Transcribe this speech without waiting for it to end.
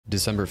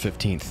December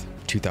 15th,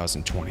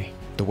 2020.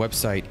 The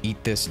website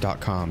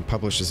eatthis.com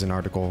publishes an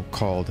article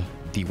called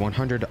The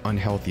 100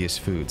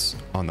 Unhealthiest Foods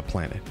on the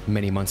Planet.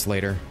 Many months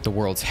later, the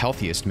world's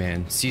healthiest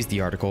man sees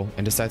the article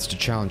and decides to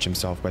challenge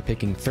himself by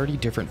picking 30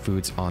 different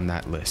foods on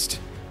that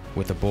list,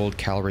 with a bold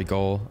calorie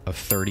goal of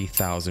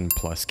 30,000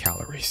 plus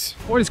calories.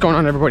 What is going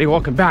on, everybody?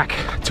 Welcome back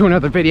to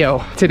another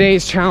video.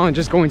 Today's challenge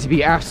is going to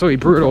be absolutely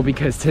brutal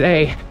because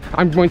today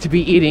I'm going to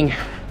be eating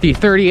the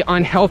 30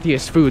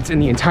 unhealthiest foods in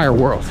the entire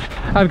world.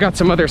 I've got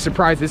some other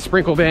surprises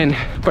sprinkled in,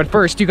 but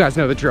first, you guys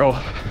know the drill.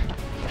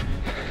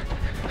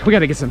 We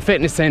gotta get some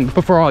fitness in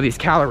before all these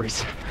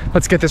calories.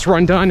 Let's get this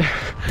run done,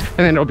 and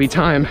then it'll be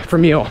time for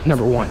meal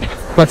number one.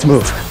 Let's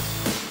move.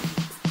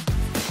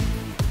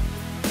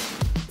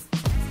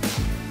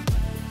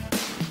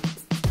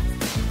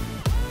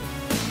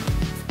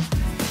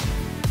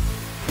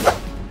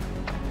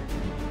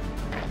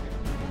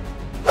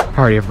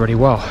 Alright, everybody,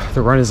 well,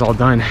 the run is all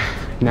done.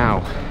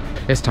 Now,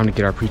 it's time to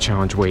get our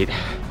pre-challenge weight,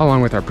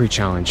 along with our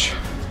pre-challenge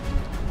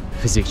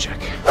physique check.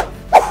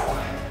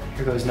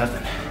 Here goes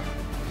nothing.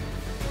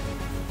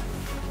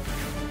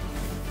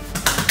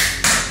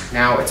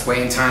 Now it's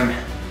weighing time,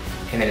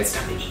 and then it's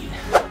time to eat.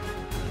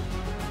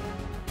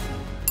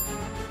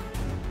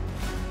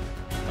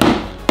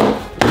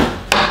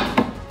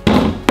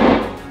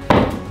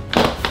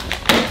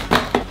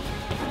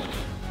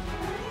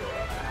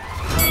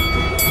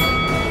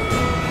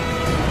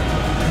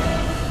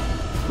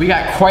 We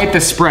got quite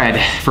the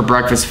spread for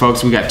breakfast,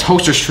 folks. We got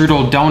toaster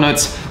strudel,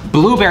 donuts,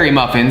 blueberry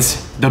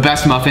muffins, the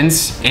best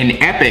muffins, an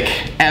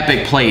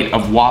epic plate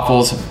of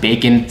waffles,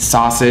 bacon,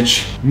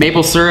 sausage,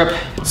 maple syrup,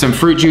 some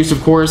fruit juice, of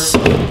course.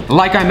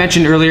 Like I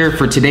mentioned earlier,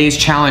 for today's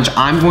challenge,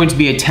 I'm going to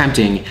be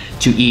attempting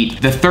to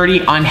eat the 30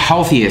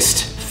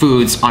 unhealthiest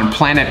foods on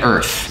planet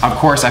Earth. Of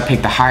course, I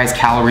picked the highest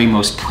calorie,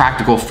 most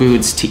practical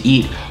foods to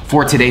eat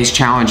for today's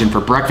challenge. And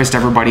for breakfast,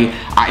 everybody,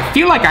 I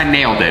feel like I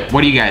nailed it.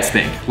 What do you guys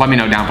think? Let me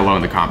know down below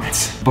in the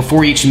comments.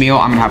 Before each meal,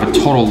 I'm gonna have a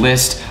total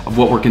list of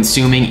what we're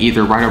consuming,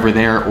 either right over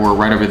there or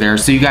right over there,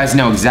 so you guys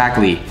know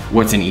exactly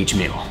what's in each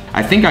meal.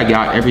 I think I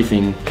got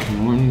everything.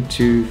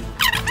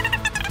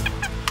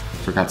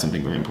 Forgot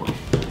something very important.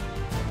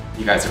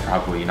 You guys are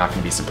probably not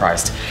gonna be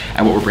surprised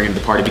at what we're bringing to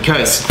the party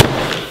because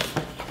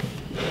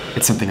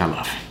it's something I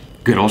love.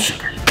 Good old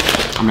sugar.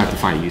 I'm gonna have to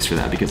find a use for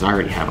that because I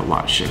already have a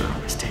lot of sugar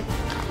on this table.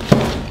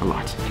 A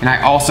lot. And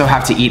I also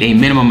have to eat a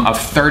minimum of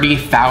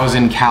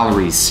 30,000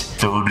 calories.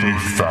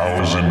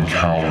 30,000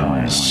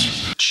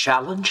 calories.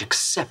 Challenge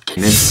accepted.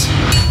 And this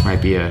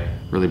might be a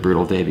really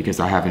brutal day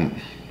because I haven't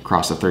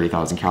crossed the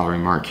 30,000 calorie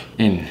mark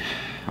in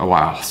a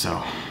while,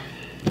 so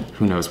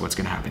who knows what's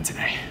gonna happen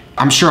today.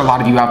 I'm sure a lot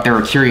of you out there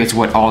are curious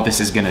what all this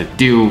is gonna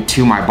do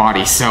to my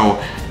body,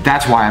 so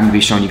that's why I'm gonna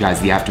be showing you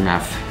guys the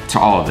aftermath to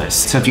all of this.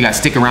 So if you guys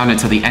stick around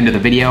until the end of the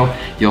video,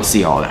 you'll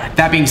see all that.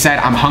 That being said,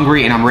 I'm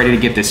hungry and I'm ready to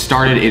get this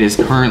started. It is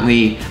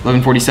currently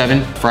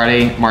 11:47,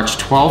 Friday, March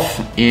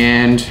 12th,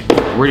 and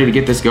we're ready to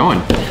get this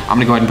going. I'm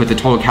gonna go ahead and put the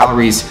total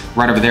calories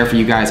right over there for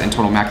you guys and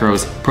total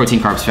macros,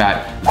 protein, carbs,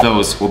 fat,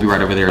 those will be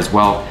right over there as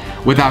well.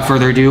 Without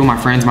further ado, my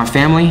friends, my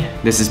family,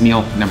 this is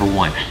meal number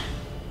one.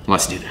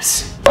 Let's do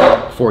this.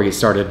 Before we get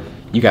started,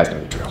 you guys know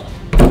the drill.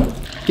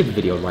 Give the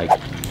video a like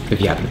if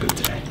you haven't pooped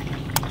today.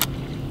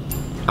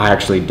 I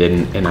actually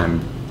didn't, and I'm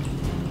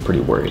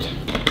pretty worried.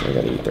 I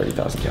gotta eat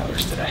 30,000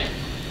 calories today.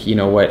 You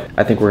know what?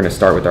 I think we're gonna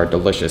start with our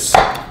delicious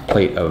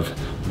plate of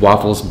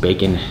waffles,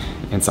 bacon,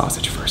 and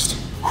sausage first.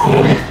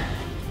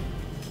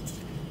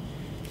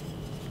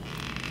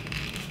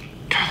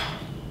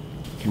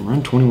 Can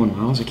run 21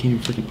 miles? I can't even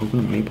freaking open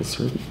a maple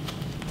syrup.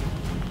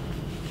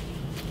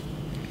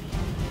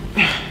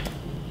 Do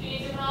you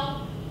need some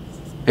help?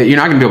 Hey, you're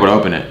not gonna be able to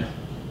open it.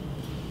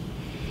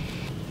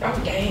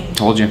 Oh, dang.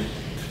 Told you.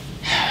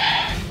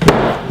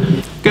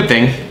 Good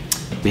thing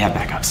we have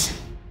backups.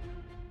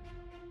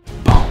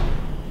 Boom.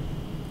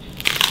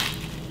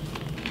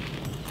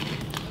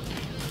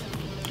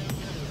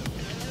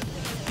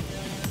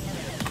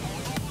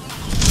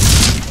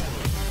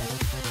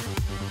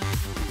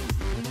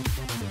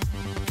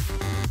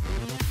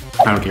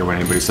 I don't care what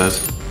anybody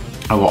says.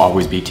 I will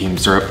always be team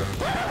syrup.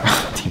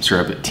 Team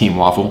syrup, team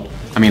waffle.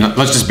 I mean,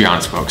 let's just be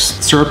honest, folks.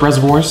 Syrup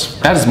reservoirs,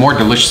 that is more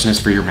deliciousness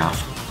for your mouth.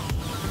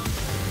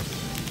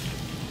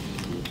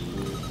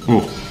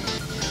 Ooh.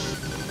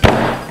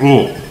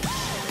 Ooh.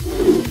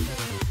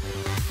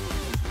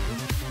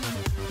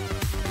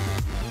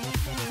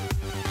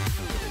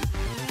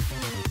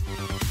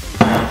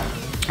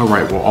 All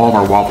right, well, all of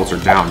our waffles are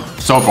down.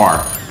 So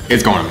far,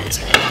 it's going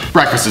amazing.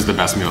 Breakfast is the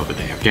best meal of the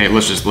day, okay?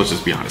 Let's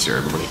just be honest here,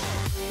 everybody.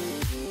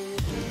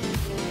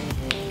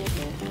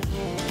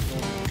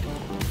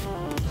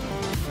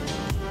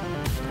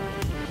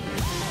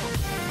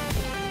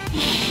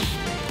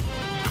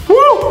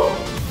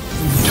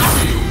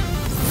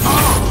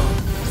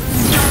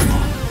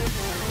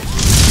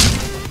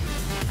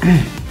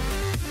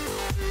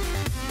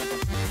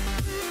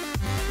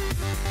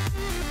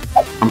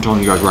 I'm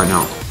telling you guys right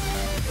now,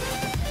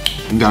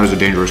 that is a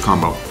dangerous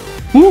combo.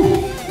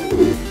 Woo!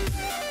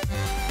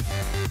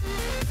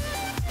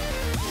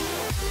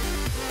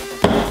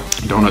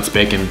 Donuts,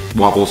 bacon,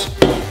 waffles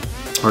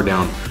are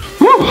down.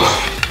 Woo!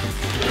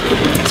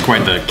 It's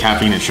quite the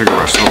caffeine and sugar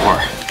rush so far.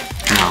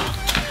 Now,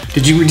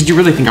 did you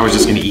really think I was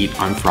just gonna eat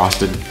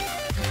unfrosted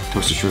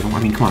toaster strudel? I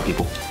mean, come on,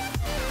 people.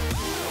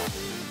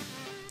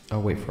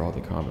 I'll wait for all the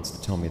comments to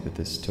tell me that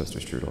this toaster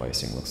strudel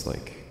icing looks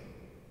like.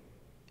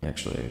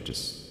 Actually, I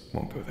just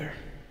won't go there.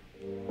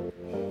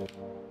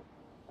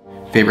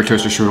 Favorite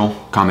toaster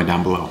strudel? Comment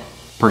down below.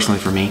 Personally,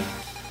 for me,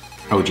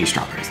 OG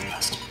strawberry is the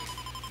best.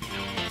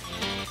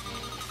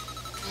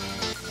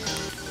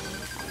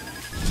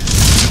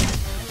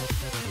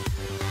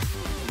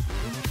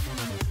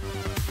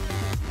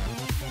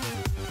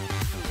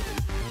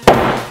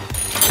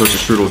 Toaster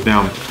strudel's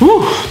down. Whew.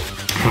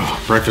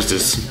 Oh, breakfast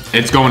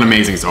it's going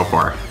amazing so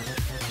far.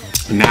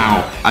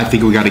 Now, I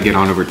think we gotta get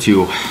on over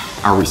to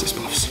our Reese's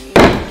Puffs.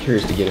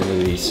 Curious to get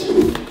into these.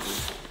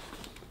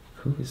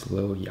 Who is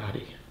Lil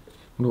Yachty?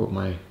 I wonder what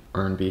my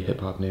R&B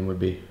hip hop name would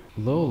be.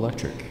 Low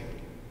Electric.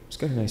 It's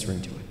got a nice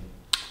ring to it.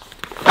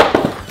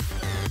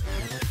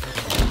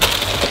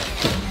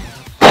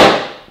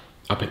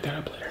 I'll pick that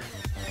up later.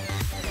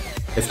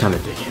 It's time to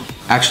dig in.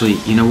 Actually,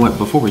 you know what?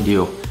 Before we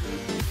do,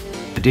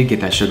 I did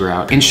get that sugar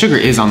out. And sugar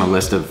is on the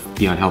list of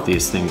the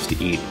unhealthiest things to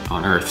eat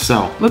on Earth.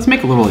 So let's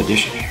make a little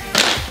addition here.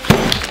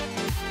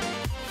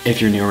 If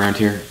you're new around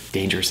here,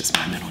 Dangerous is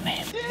my middle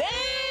name.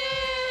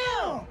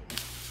 Damn!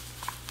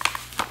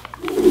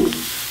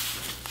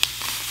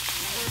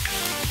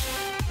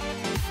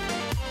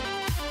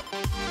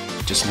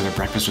 Just another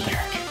breakfast with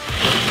Erik.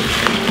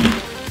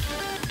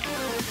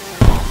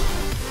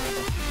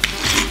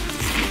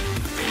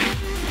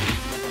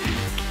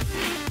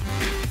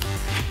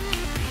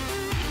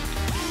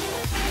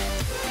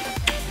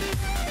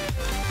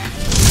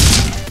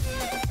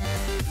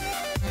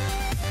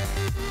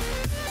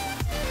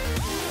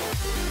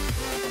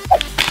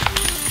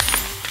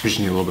 We just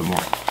need a little bit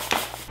more.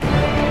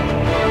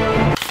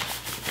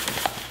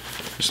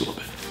 Just a little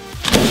bit.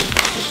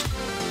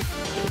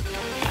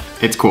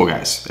 It's cool,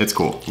 guys. It's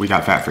cool. We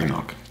got fat-free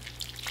milk.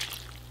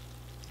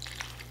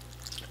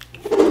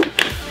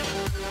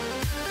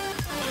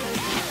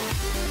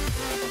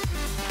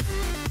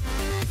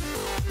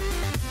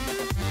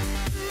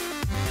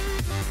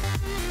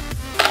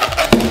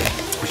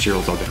 Our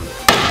cereal's all down.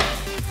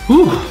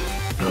 Whew.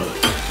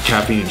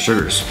 Caffeine and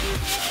sugars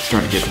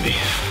starting to get to me.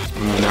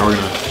 Now we're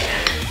gonna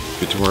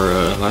get to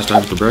our last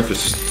item for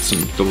breakfast.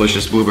 Some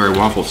delicious blueberry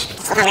waffles.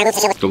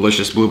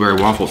 Delicious blueberry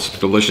waffles.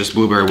 Delicious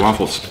blueberry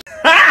waffles.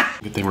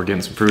 Good thing we're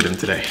getting some fruit in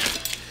today.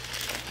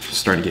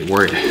 Starting to get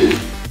worried.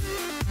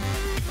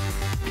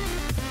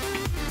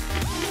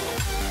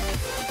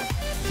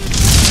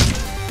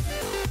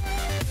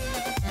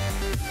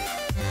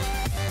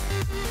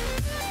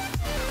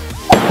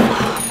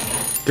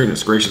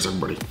 Goodness gracious,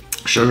 everybody.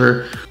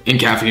 Sugar and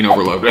caffeine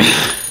overload.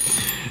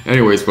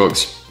 Anyways,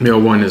 folks,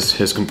 meal one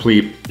is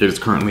complete. It is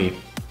currently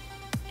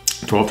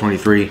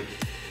 12:23,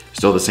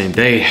 still the same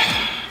day.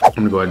 I'm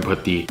gonna go ahead and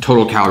put the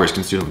total calories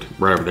consumed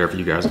right over there for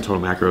you guys, and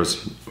total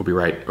macros will be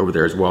right over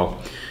there as well.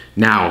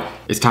 Now,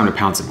 it's time to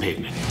pound some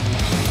pavement.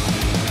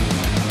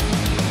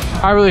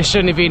 I really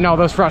shouldn't have eaten all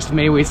those frosted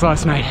mini wheats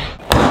last night.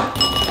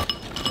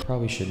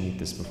 Probably shouldn't eat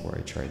this before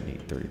I try and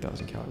eat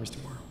 30,000 calories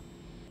tomorrow.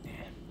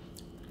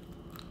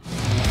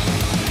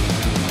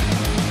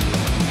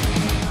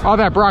 All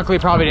that broccoli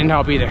probably didn't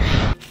help either.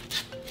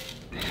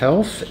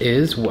 Health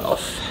is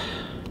wealth.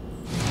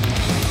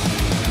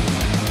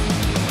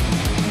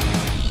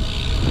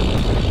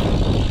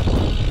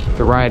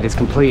 The ride is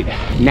complete.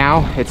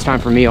 Now it's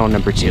time for meal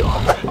number 2.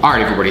 All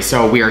right, everybody,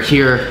 so we are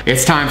here.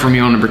 It's time for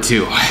meal number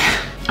 2.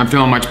 I'm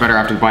feeling much better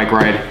after the bike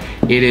ride.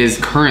 It is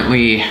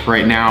currently,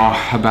 right now,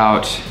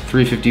 about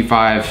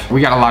 3:55.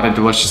 We got a lot of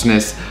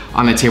deliciousness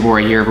on the table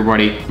right here,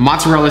 everybody.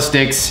 Mozzarella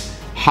sticks,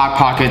 Hot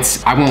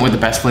Pockets. I went with the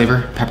best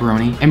flavor,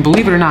 pepperoni. And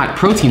believe it or not,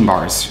 protein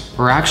bars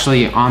were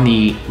actually on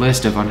the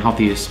list of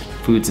unhealthiest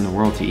foods in the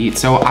world to eat.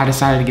 So I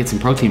decided to get some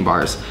protein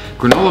bars.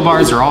 Granola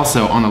bars are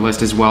also on the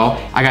list as well.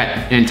 I got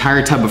an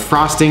entire tub of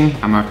frosting.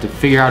 I'm gonna have to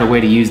figure out a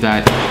way to use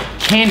that.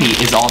 Candy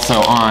is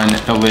also on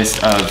the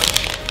list of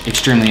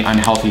extremely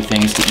unhealthy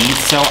things to eat.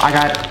 So I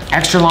got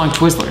extra long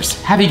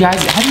Twizzlers. Have you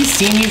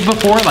seen these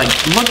before? Like,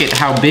 look at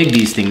how big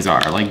these things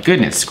are. Like,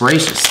 goodness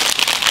gracious.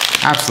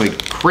 Absolutely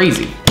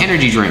crazy.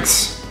 Energy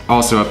drinks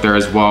also up there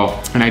as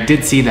well. And I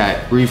did see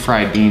that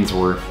refried beans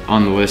were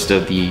on the list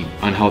of the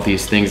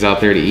unhealthiest things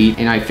out there to eat.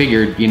 And I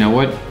figured, you know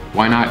what?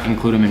 Why not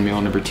include them in meal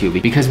number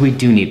 2? Because we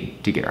do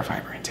need to get our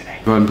fiber in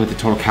today. Go ahead and put the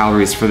total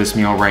calories for this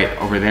meal right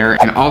over there.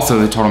 And also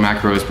the total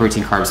macros,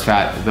 protein, carbs,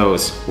 fat,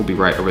 those will be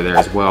right over there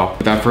as well.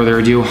 Without further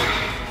ado,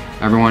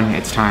 everyone,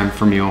 it's time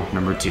for meal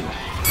number 2.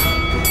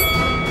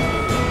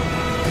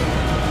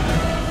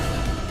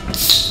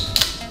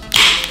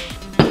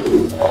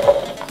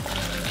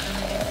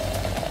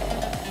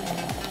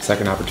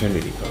 Second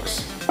opportunity,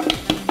 folks.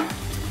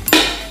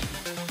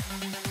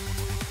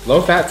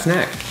 Low-fat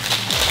snack.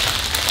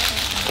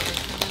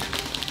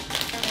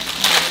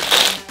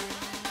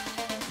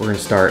 We're gonna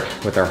start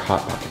with our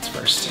Hot Pockets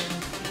first.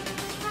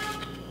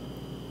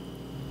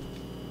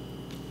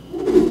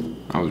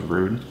 That was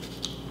rude.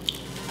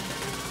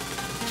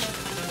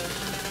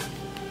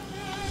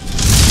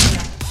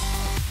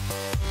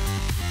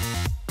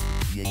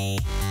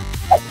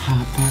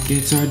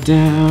 biscuits are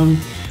down.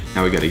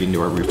 Now we gotta get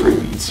into our refried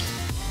beans.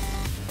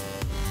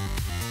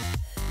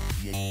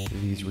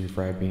 These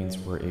refried beans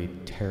were a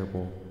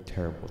terrible,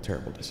 terrible,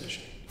 terrible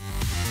decision.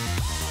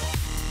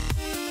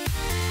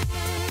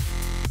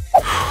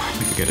 I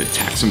think we gotta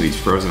attack some of these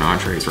frozen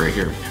entrees right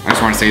here. I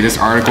just wanna say this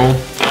article,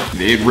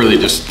 it really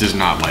just does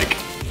not like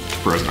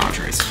frozen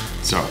entrees.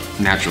 So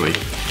naturally,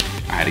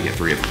 I had to get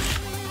 3 of them.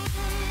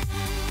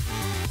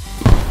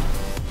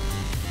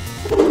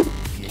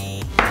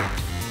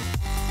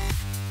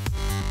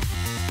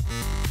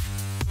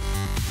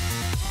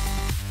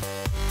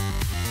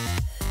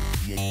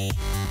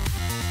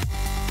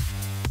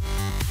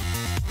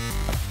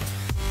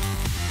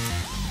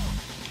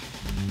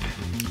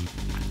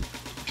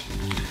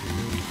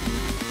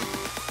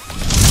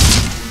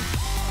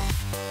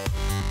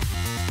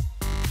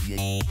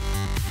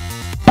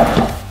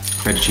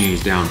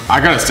 Fettuccine's down. I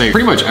gotta say,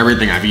 pretty much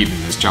everything I've eaten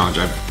in this challenge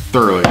I've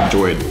thoroughly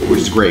enjoyed, which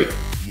is great.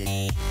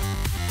 I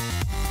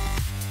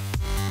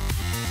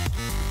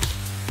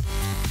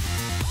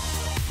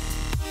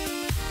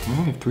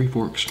only have 3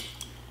 forks.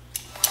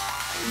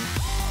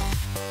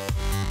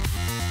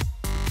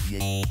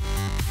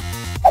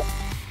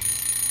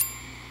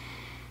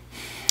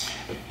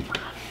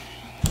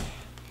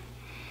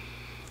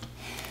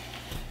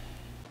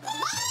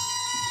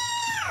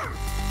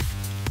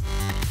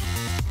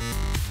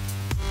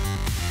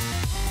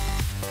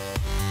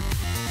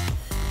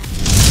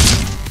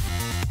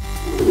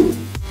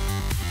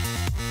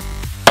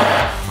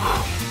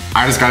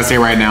 I just gotta say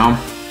right now,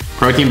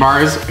 protein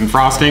bars and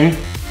frosting,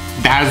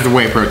 that is the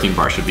way protein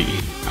bars should be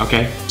eaten,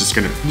 okay? I'm just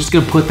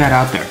gonna put that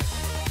out there.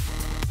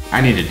 I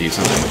need to do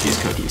something with these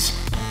cookies.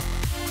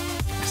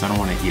 Because I don't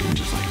want to eat them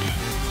just like that.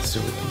 Let's see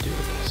what we can do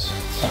with this.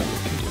 Let's see what we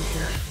can do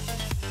here.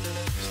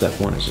 Step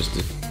 1 is just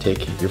to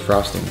take your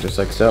frosting just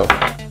like so.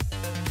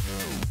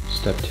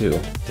 Step 2,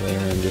 layer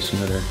in just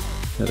another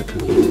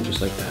cookie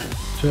just like that.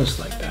 Just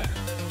like that.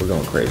 We're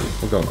going crazy.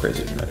 We're going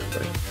crazy tonight,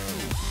 everybody.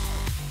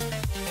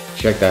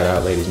 Check that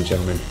out, ladies and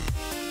gentlemen.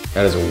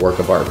 That is a work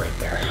of art right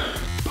there.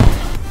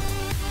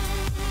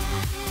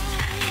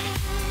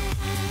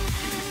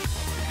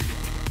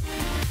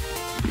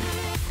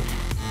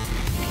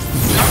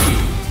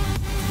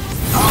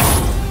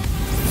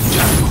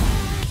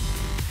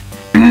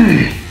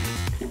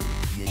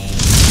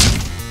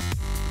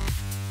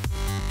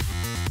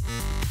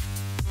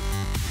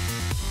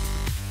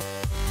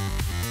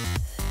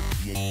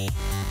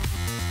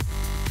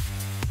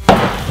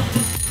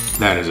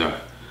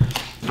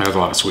 That was a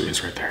lot of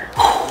sweetness right there.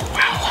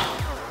 Wow.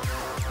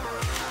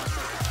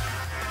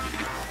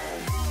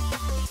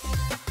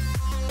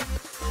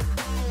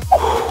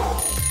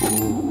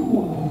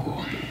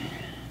 Ooh.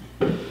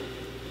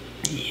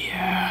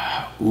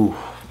 Yeah. Ooh.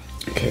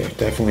 Okay,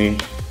 definitely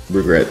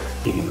regret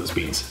eating those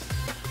beans.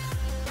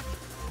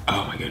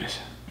 Oh my goodness.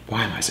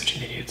 Why am I such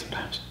an idiot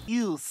sometimes?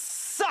 You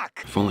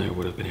suck! If only I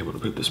would have been able to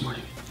poop this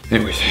morning.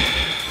 Anyways,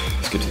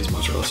 let's get to these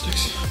mozzarella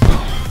sticks.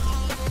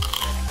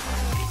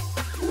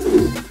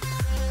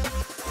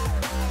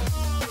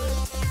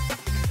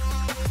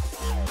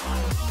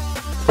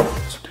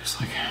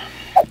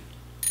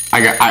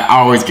 I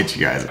always get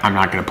you guys. I'm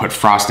not gonna put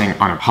frosting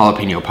on a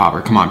jalapeno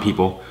popper. Come on,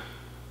 people.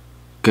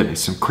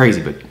 Goodness, I'm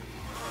crazy, but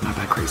not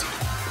that crazy.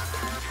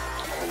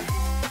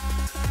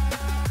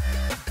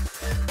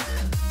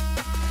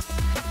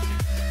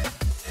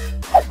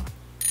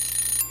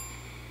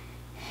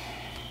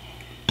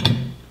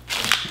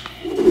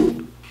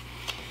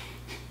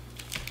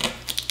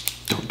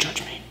 Don't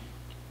judge me.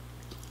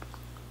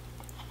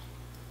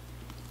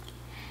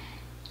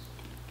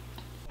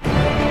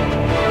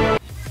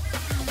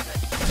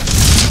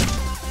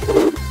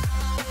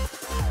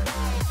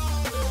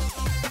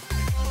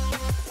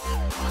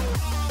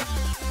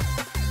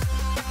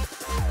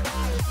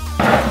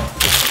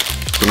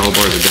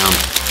 Boards are down.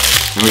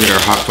 And look at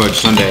our hot fudge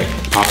sundae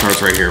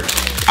Pop-Tarts right here.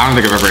 I don't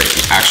think I've ever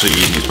actually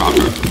eaten these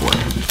Pop-Tarts before,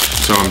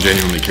 so I'm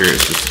genuinely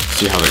curious to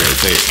see how they're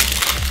gonna taste.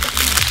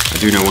 I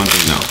do know one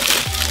thing though,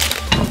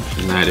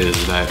 and that is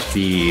that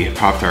the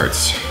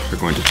Pop-Tarts are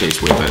going to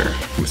taste way better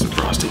with some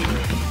frosting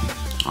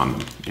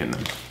in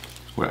them.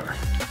 Whatever.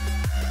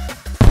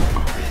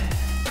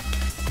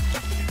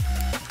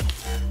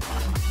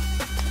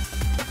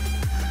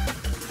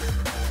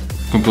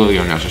 Completely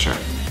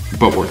unnecessary,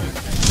 but worth it.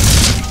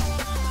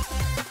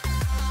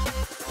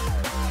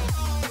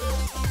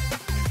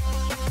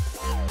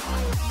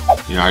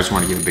 You know, I just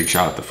want to give a big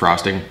shout out to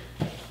frosting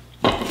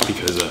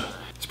because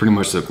it's pretty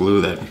much the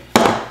glue that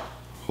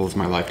holds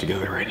my life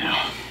together right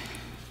now.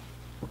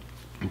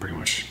 And pretty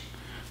much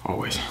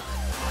always.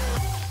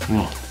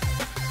 Well.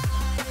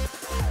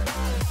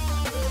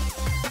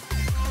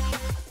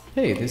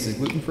 Hey, this is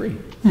gluten-free.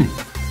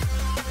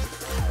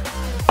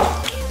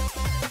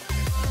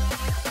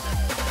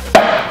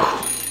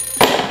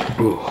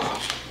 Ooh,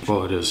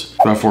 well it is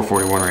about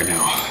 4:41 right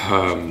now.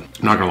 I'm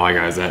not gonna lie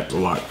guys, that's a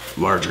lot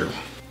larger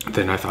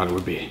than I thought it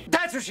would be.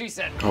 That's what she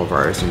said. All of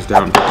our icing's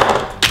down.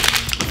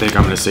 I think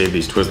I'm gonna save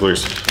these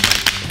Twizzlers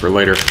for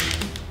later.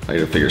 I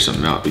gotta figure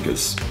something out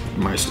because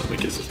My stomach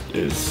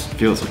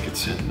feels like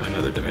it's in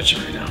another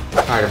dimension right now.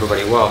 All right,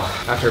 everybody. Well,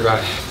 after about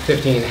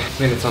 15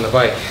 minutes on the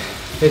bike,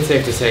 it's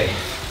safe to say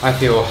I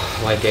feel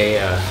like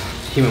a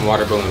human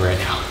water balloon right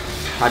now.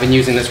 I've been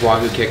using this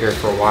Wahoo kicker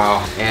for a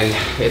while, and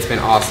it's been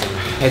awesome.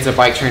 It's a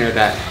bike trainer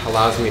that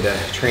allows me to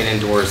train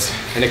indoors,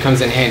 and it comes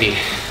in handy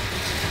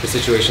for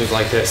situations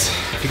like this.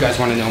 If you guys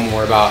want to know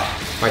more about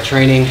my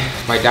training,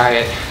 my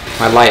diet,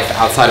 my life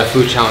outside of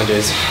food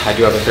challenges, I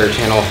do have a third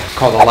channel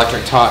called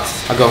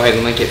ElectricTalks. I'll go ahead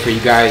and link it for you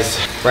guys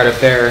right up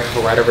there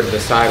or right over to the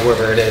side,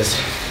 wherever it is.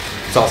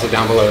 It's also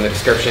down below in the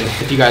description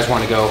if you guys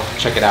want to go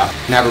check it out.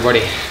 Now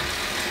everybody,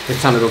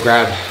 it's time to go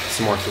grab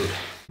some more food.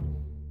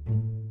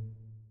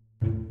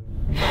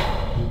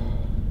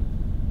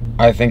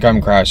 I think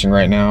I'm crashing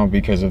right now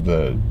because of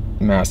the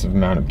massive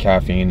amount of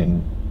caffeine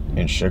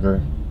and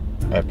sugar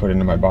I put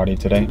into my body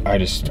today.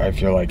 I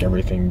feel like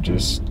everything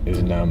just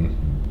is numb.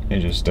 It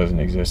just doesn't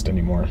exist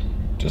anymore.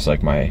 Just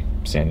like my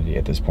sanity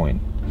at this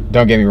point.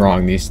 Don't get me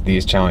wrong,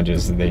 these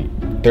challenges,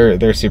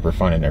 they're super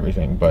fun and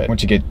everything, but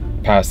once you get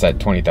past that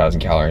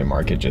 20,000 calorie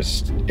mark, it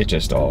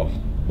just all,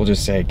 we'll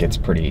just say it gets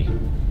pretty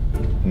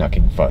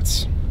knucking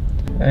futz.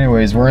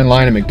 Anyways, we're in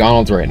line at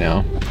McDonald's right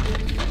now,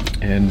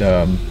 and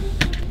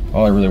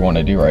all I really want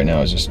to do right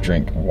now is just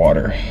drink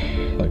water,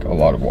 like a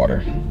lot of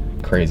water.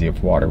 Crazy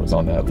if water was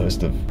on that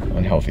list of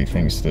unhealthy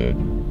things to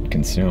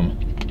consume.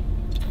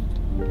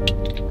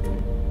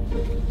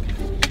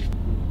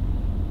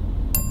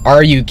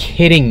 Are you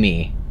kidding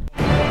me?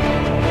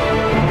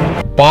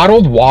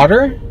 Bottled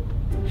water?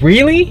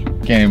 Really?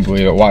 Can't even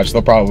believe it. Watch,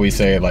 they'll probably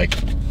say like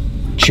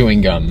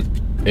chewing gum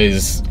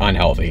is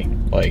unhealthy.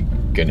 Like,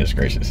 goodness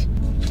gracious.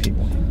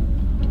 People.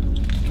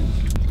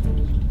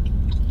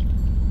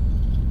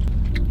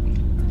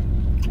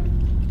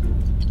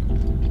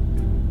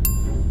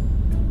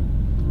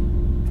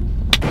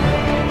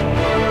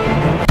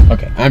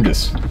 Okay, I'm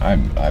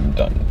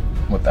done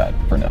with that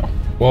for now.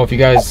 Well, if you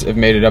guys have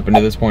made it up into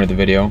this point of the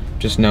video,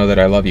 just know that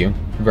I love you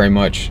very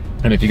much.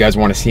 And if you guys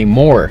want to see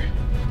more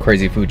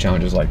crazy food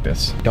challenges like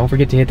this, don't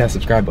forget to hit that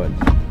subscribe button.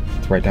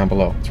 It's right down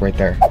below. It's right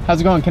there.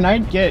 How's it going? Can I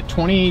get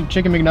 20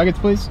 chicken McNuggets,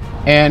 please?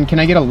 And can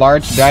I get a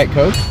large Diet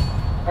Coke?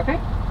 Okay.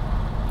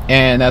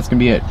 And that's gonna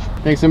be it.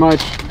 Thanks so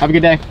much. Have a good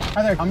day.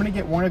 Hi there. I'm gonna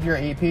get one of your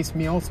 8-piece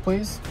meals,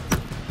 please.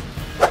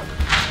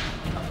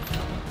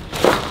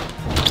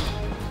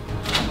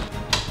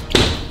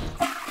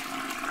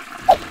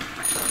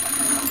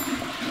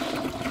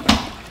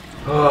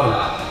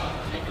 Oh,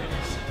 thank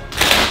goodness.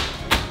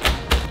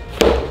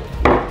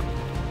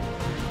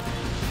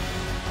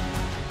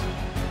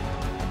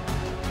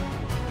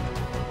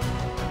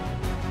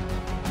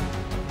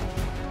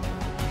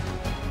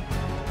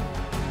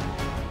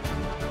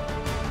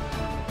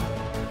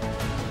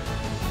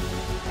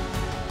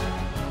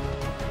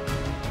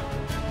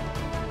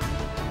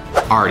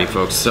 Alrighty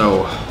folks,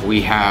 so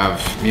we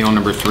have meal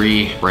number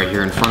 3 right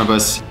here in front of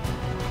us.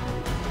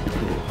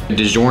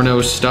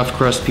 DiGiorno stuffed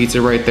crust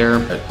pizza right there,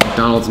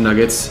 McDonald's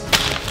nuggets,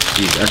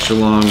 these extra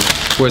long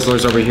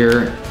Twizzlers over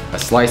here, a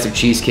slice of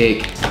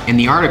cheesecake. And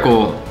the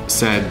article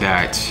said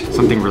that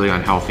something really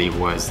unhealthy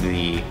was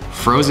the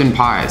frozen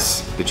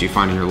pies that you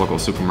find in your local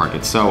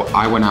supermarket. So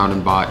I went out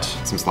and bought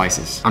some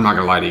slices. I'm not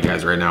gonna lie to you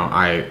guys right now,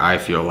 I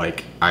feel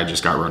like I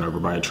just got run over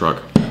by a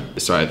truck.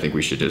 So I think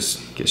we should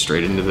just get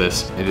straight into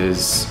this. It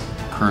is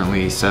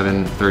currently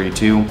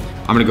 7:32.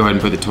 I'm gonna go ahead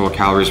and put the total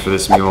calories for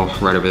this meal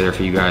right over there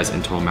for you guys,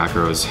 and total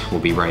macros will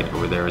be right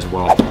over there as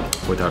well.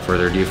 Without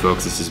further ado,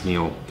 folks, this is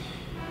meal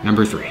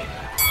number 3.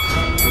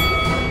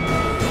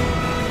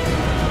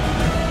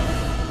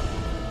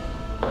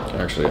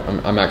 Actually,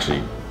 I'm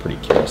actually pretty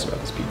curious about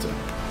this pizza.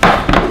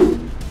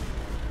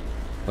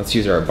 Let's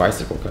use our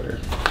bicycle cutter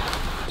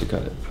to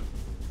cut it.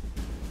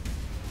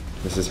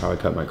 This is how I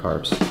cut my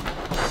carbs.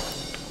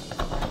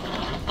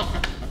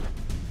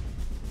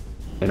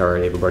 And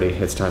alright everybody,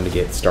 it's time to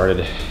get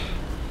started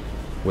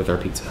with our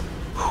pizza. Here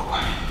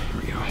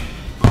we go.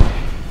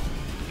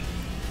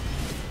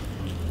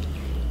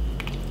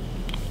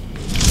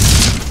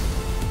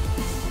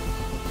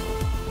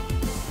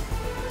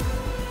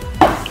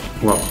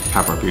 Well,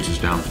 half our pizza's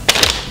down.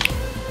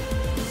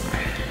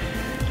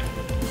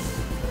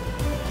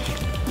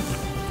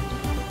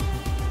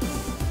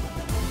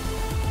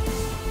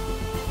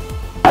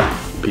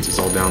 Pizza's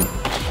all down.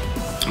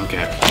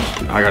 Okay,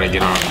 I gotta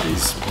get on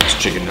these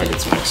chicken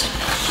nuggets next.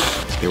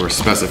 They were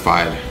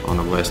specified on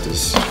the list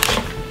as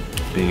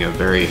being a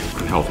very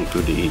unhealthy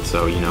food to eat,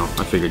 so, you know,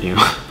 I figured, you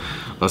know,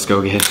 let's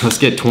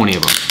get 20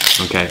 of them,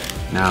 okay?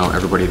 Now,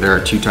 everybody, there are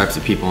 2 types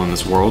of people in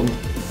this world.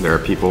 There are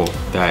people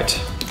that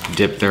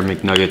dip their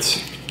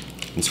McNuggets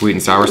in sweet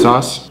and sour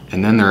sauce,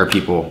 and then there are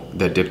people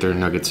that dip their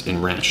nuggets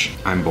in ranch.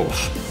 I'm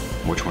both.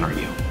 Which one are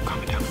you?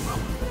 Comment down below.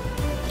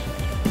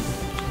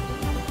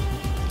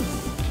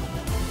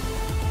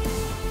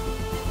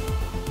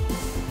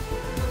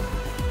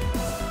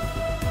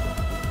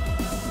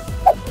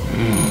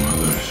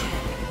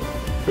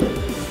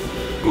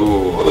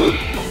 Oh,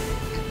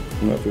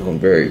 I'm not feeling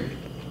very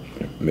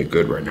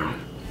good right now.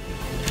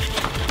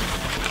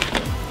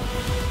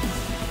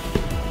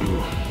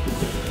 Ooh.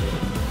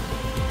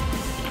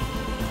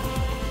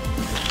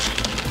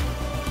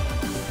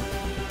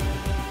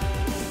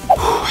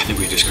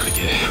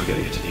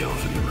 gotta get to the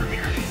elephant in the room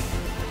here.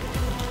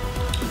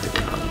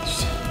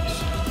 These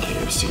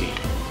KFC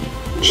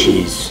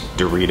cheese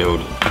Dorito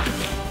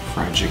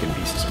fried chicken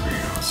pieces over here.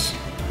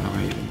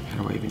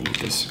 How do I even eat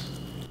this?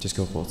 Just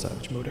go full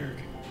savage mode, Eric.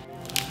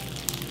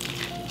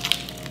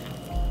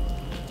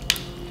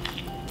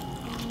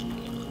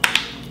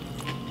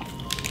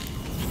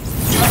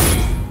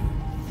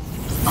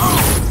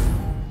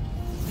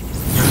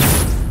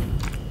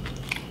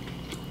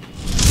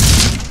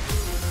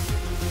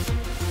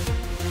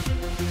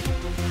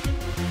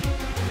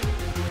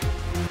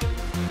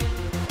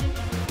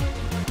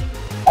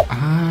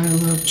 I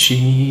love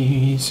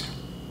cheese.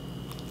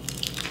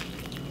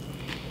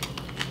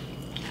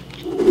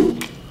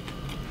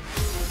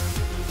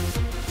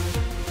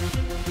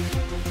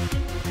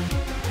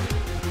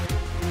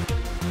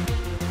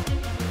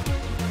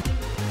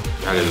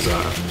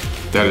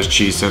 That is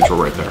cheese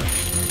central right there.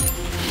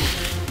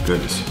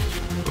 Goodness.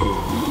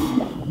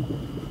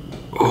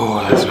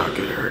 Oh, that's not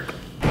good, Eric.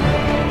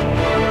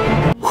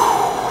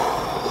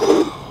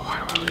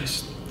 Why do I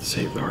always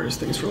save the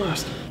hardest things for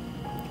last?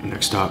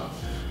 Next stop,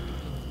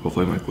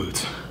 hopefully my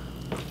glutes.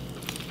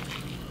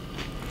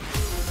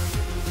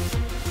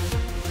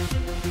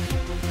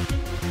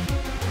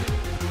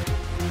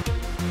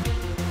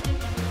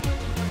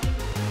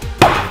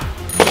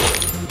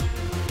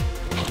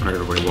 Alright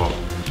everybody, well,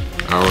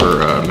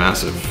 our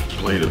massive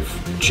plate of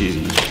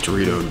cheesy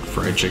Dorito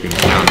fried chicken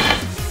is down.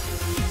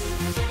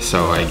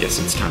 So I guess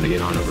it's time to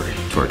get on over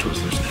to our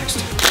Twizzlers next.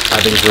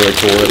 I think it's really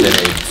cool that they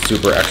made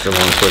super extra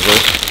long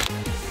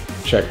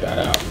Twizzlers. Check that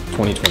out,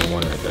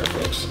 2021 right there,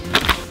 folks.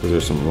 Those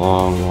are some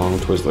long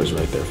Twizzlers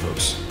right there,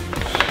 folks.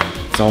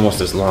 It's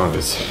almost as long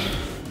as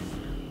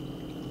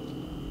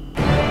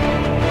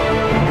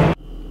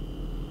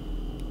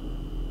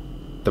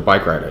the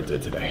bike ride I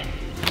did today.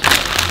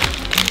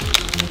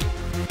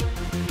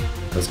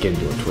 Let's get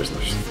into our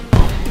Twizzlers.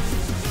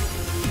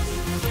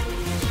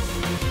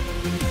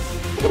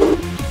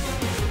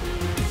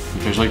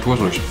 It tastes like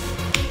Twizzlers.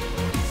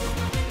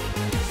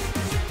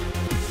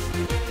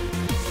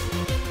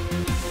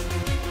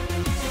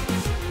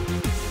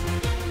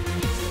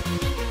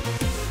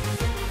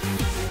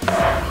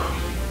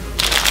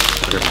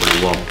 They're pretty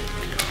well.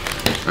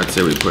 I'd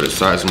say we put a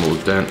sizable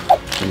dent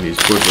in these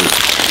Twizzlers.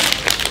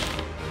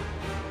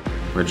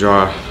 My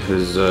jaw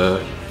is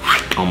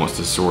almost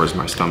as sore as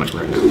my stomach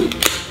right now.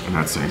 I'm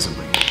not saying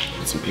something.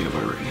 Get some peanut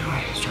butter right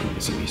now. Just trying to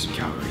get some decent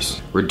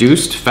calories.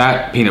 Reduced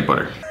fat peanut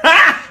butter.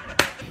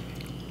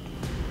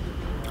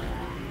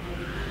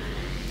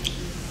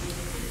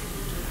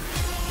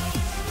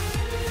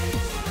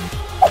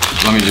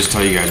 Let me just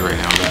tell you guys right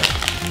now that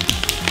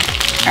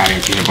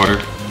adding peanut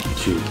butter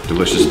to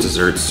delicious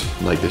desserts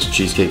like this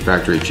Cheesecake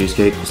Factory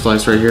cheesecake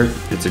slice right here,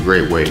 it's a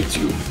great way to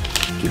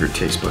give your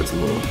taste buds a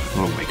little,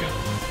 oh my god.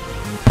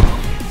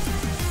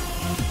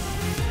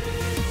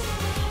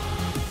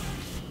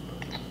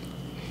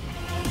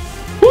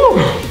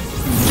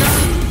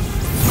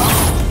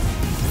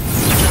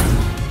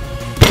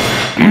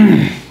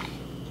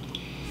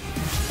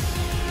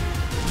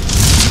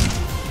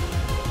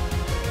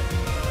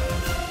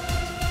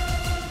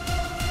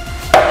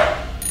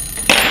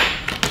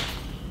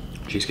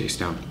 Cheesecake's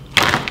down.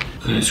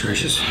 Goodness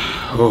gracious.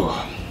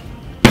 Oh.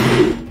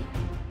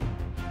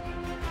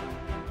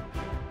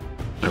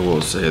 I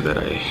will say that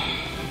I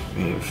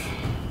may have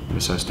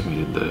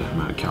misestimated the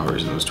amount of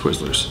calories in those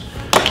Twizzlers.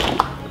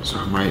 So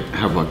I might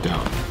have lucked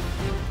out.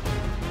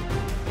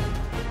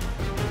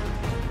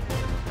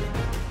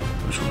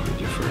 Which one do we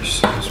do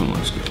first? This one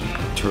looks good.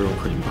 Turtle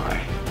cream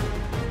pie.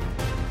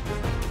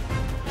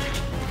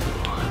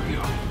 Oh, there we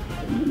go.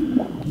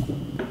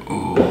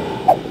 Oh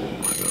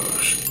my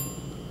gosh.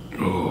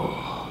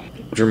 Oh.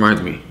 Which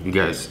reminds me, you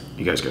guys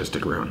gotta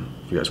stick around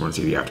if you guys want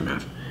to see the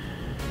aftermath.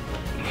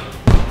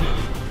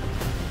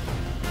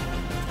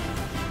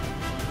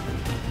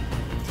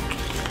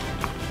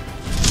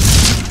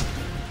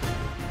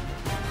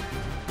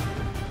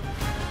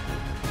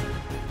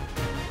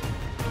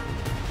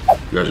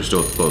 You guys are still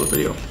at the flow of the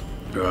video.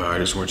 I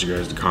just want you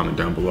guys to comment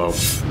down below,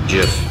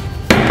 Jif,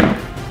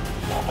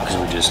 because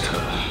we just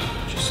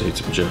ate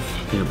some Jif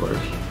peanut butter.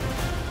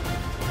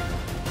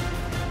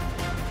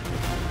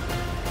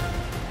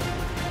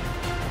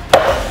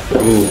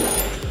 Ooh,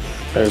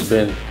 there's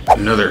been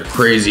another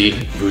crazy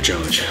food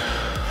challenge.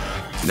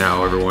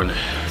 Now everyone,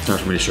 it's time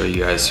for me to show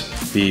you guys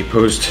the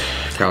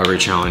post-calorie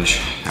challenge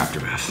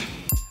aftermath.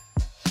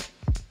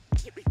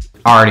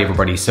 Alright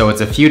everybody, so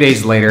it's a few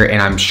days later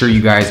and I'm sure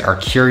you guys are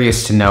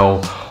curious to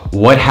know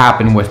what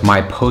happened with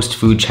my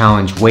post-food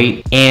challenge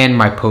weight and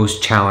my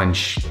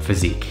post-challenge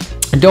physique.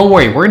 And don't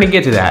worry, we're gonna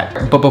get to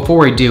that. But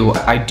before I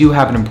do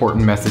have an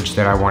important message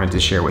that I wanted to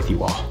share with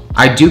you all.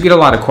 I do get a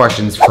lot of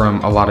questions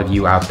from a lot of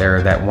you out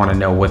there that wanna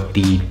know what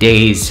the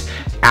days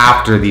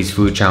after these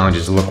food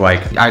challenges look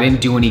like. I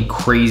didn't do any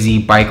crazy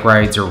bike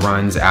rides or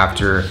runs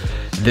after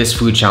this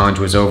food challenge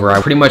was over.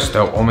 Pretty much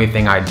the only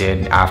thing I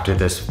did after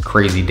this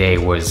crazy day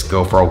was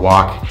go for a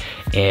walk,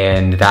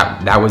 and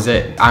that was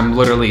it. I'm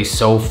literally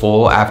so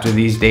full after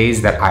these days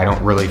that I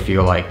don't really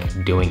feel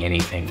like doing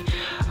anything.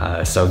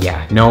 So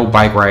yeah, no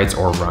bike rides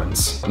or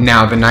runs.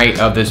 Now, the night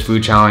of this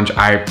food challenge,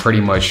 I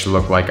pretty much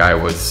looked like I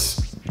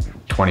was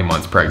 20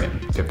 months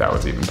pregnant, if that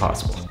was even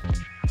possible.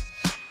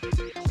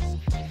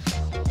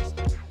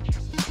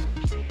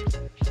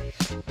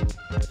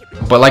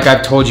 But like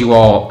I've told you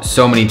all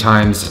so many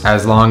times,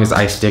 as long as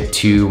I stick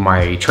to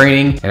my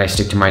training and I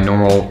stick to my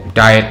normal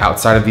diet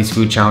outside of these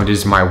food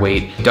challenges, my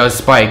weight does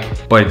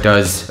spike, but it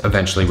does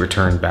eventually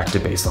return back to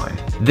baseline.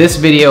 This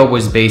video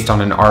was based on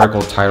an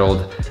article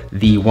titled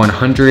 "The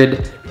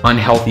 100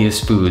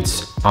 Unhealthiest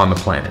Foods on the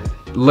Planet."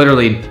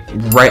 Literally,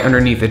 right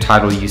underneath the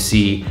title, you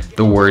see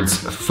the words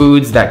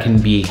 "foods that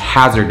can be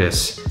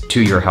hazardous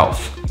to your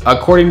health."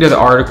 According to the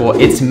article,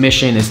 its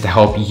mission is to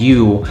help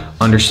you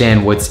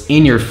understand what's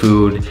in your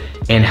food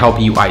and help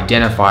you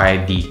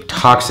identify the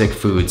toxic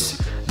foods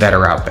that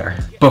are out there.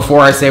 Before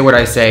I say what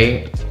I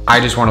say, I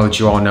just want to let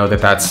you all know that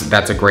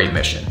that's a great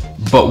mission.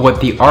 But what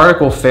the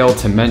article failed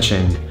to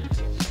mention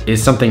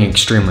is something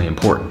extremely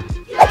important.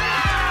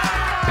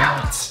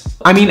 Balance.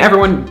 I mean,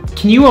 everyone,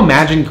 can you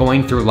imagine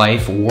going through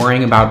life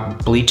worrying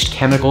about bleached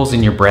chemicals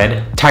in your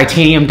bread?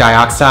 Titanium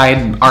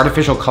dioxide,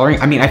 artificial coloring?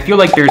 I mean, I feel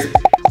like there's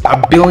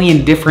a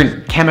billion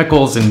different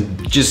chemicals and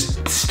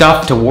just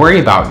stuff to worry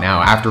about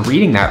now. After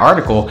reading that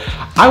article,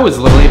 I was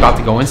literally about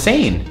to go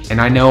insane. And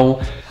I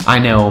know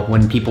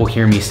when people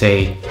hear me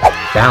say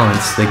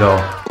balance, they go,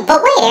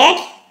 "But wait, Eric,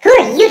 who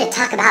are you to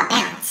talk about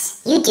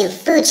balance? You do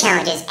food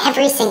challenges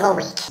every single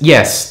week."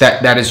 Yes,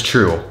 that is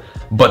true.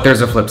 But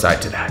there's a flip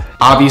side to that.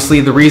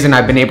 Obviously, the reason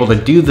I've been able to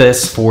do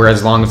this for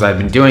as long as I've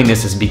been doing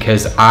this is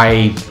because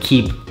I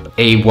keep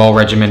a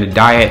well-regimented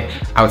diet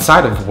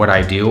outside of what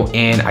I do,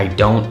 and I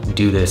don't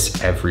do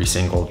this every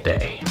single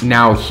day.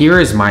 Now, here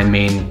is my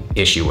main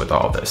issue with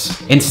all this.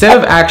 Instead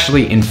of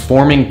actually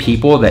informing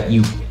people that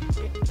you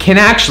can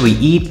actually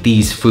eat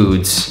these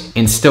foods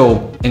and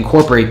still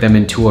incorporate them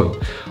into a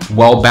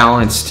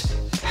well-balanced,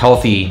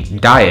 healthy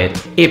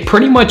diet, it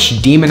pretty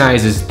much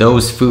demonizes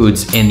those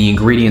foods and the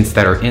ingredients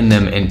that are in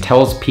them and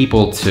tells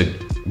people to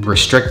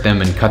restrict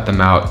them and cut them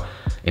out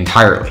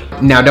entirely.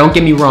 Now, don't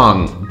get me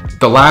wrong,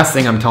 the last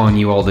thing I'm telling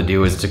you all to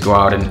do is to go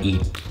out and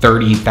eat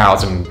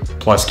 30,000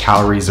 plus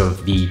calories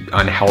of the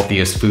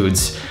unhealthiest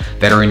foods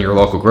that are in your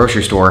local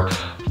grocery store.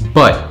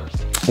 But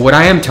what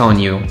I am telling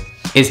you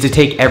is to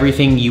take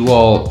everything you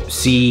all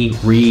see,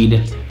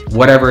 read,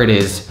 whatever it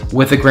is,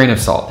 with a grain of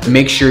salt.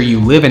 Make sure you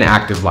live an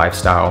active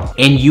lifestyle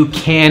and you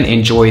can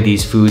enjoy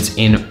these foods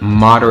in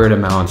moderate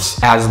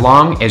amounts as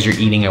long as you're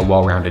eating a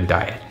well-rounded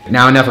diet.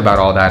 Now, enough about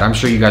all that. I'm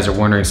sure you guys are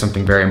wondering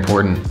something very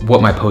important,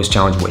 what my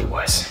post-challenge weight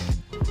was.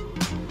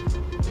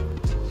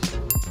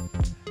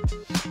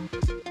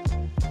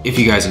 If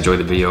you guys enjoyed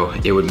the video,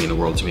 it would mean the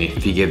world to me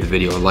if you gave the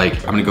video a like.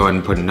 I'm gonna go ahead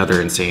and put another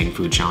insane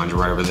food challenge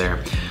right over there.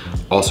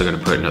 Also gonna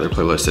put another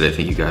playlist that I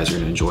think you guys are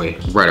gonna enjoy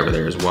right over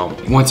there as well.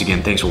 Once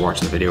again, thanks for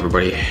watching the video,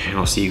 everybody, and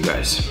I'll see you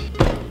guys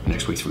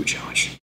next week's food challenge.